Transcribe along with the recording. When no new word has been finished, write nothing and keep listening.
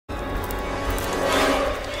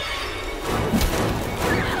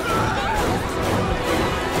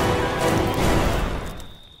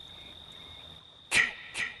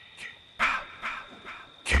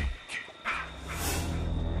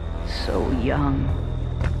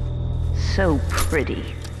young. So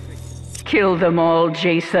pretty. Kill them all,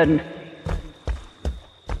 Jason.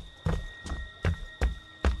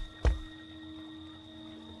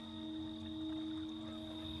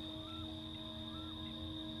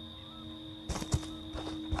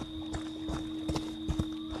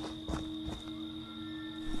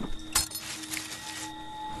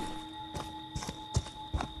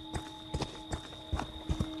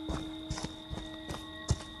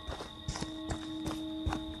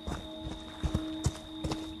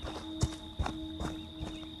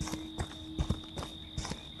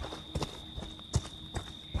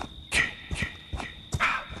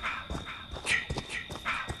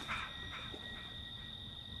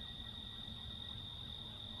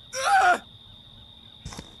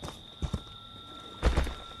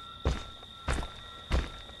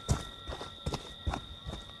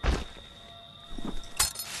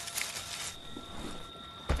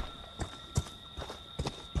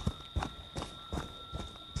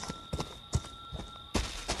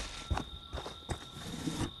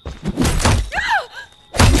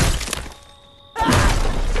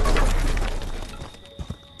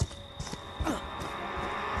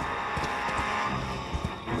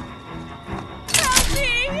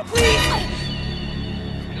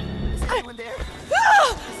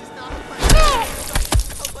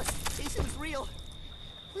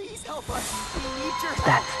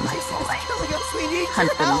 That's my boy.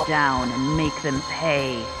 Hunt them down and make them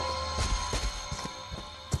pay.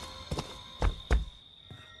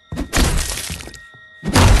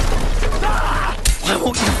 Why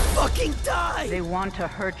won't you fucking die? They want to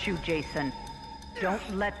hurt you, Jason.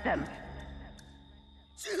 Don't let them.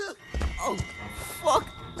 Oh, fuck.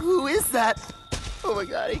 Who is that? Oh my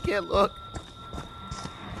god, I can't look.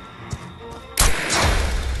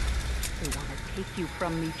 They want to take you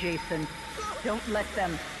from me, Jason. Don't let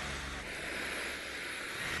them.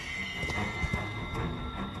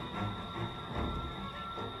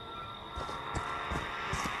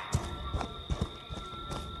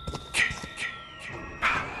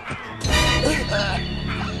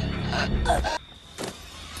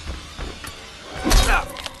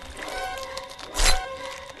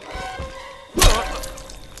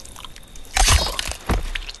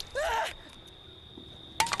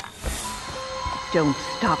 Don't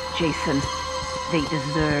stop, Jason. They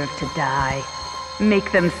deserve to die.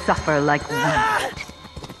 Make them suffer like we did.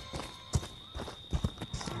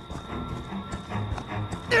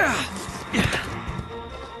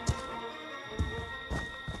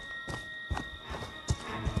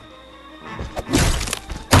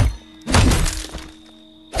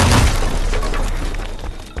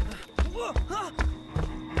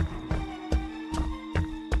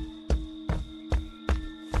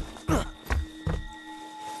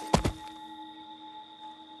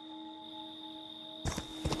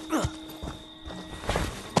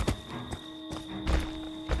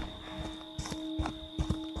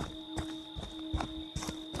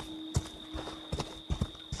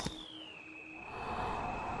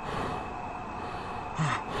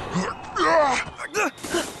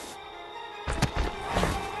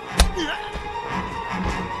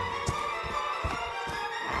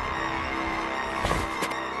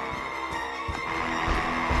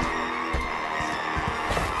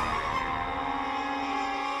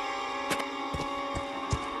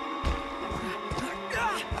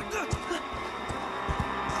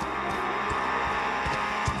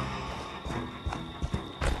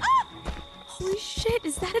 Holy shit,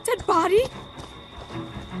 is that a dead body?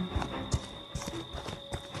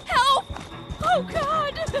 Help! Oh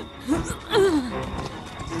god!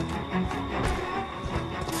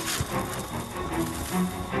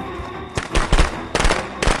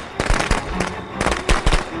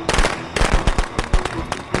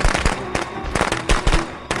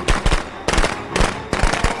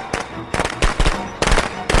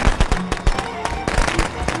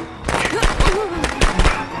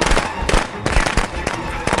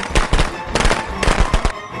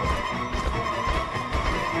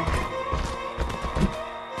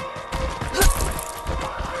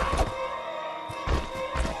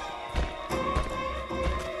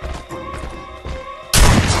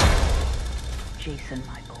 Jason,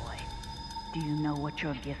 my boy, do you know what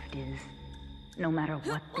your gift is? No matter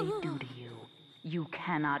what they do to you, you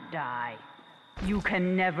cannot die. You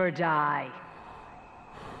can never die.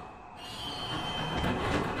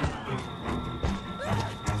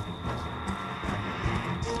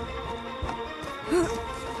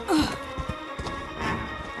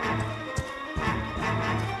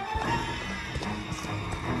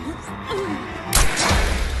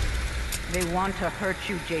 They want to hurt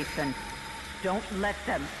you, Jason. Don't let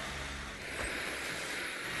them.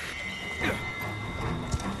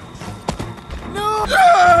 No!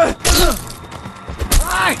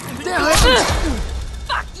 Damn it!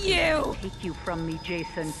 Fuck you! Take you from me,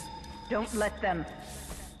 Jason. Don't let them.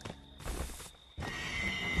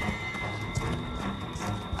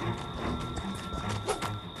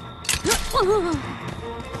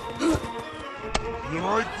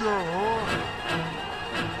 Right there, huh?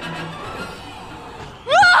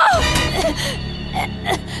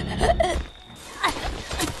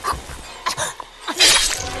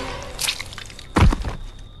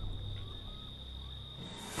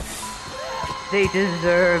 They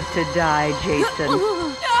deserve to die, Jason.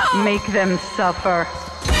 Make them suffer.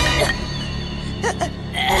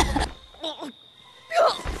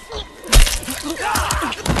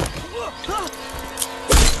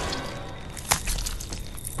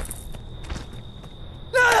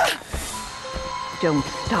 Don't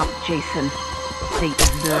stop, Jason. They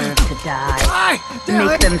deserve to die.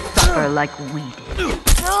 Make them suffer like we did.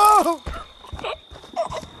 No!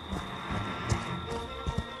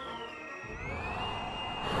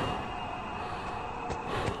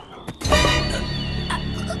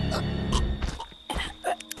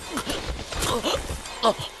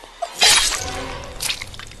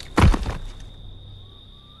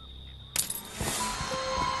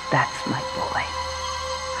 That's my boy.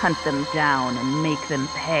 Hunt them down and make them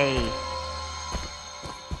pay.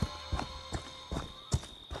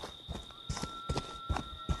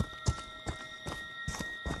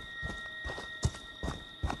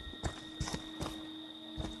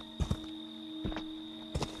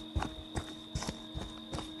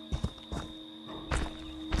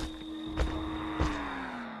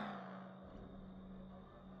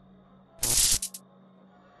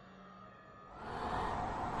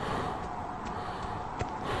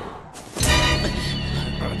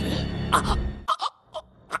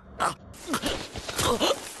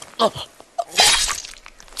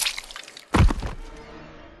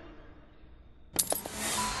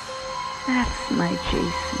 That's my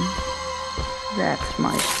Jason. That's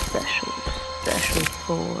my special, special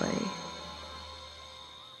boy.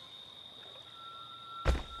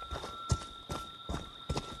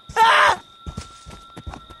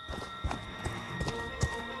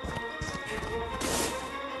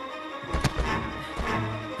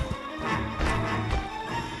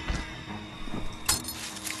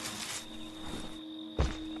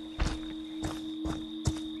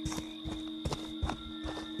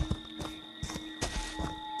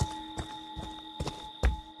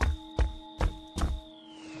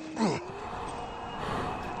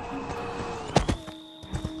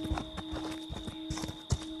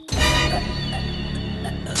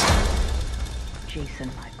 Jason,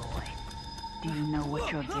 my boy, do you know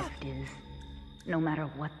what your gift is? No matter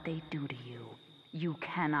what they do to you, you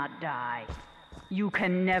cannot die. You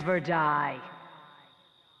can never die.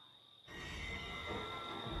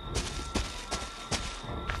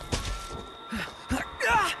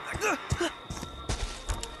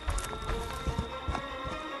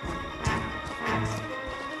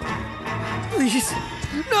 Please,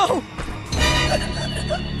 no!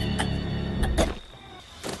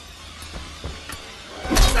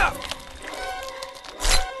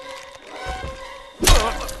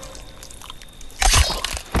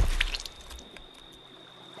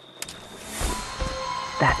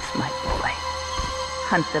 That's my boy.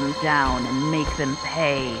 Hunt them down and make them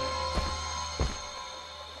pay.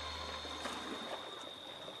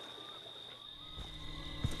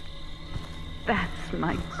 That's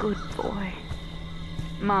my good boy.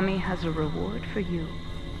 Mommy has a reward for you.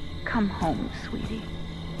 Come home, sweetie.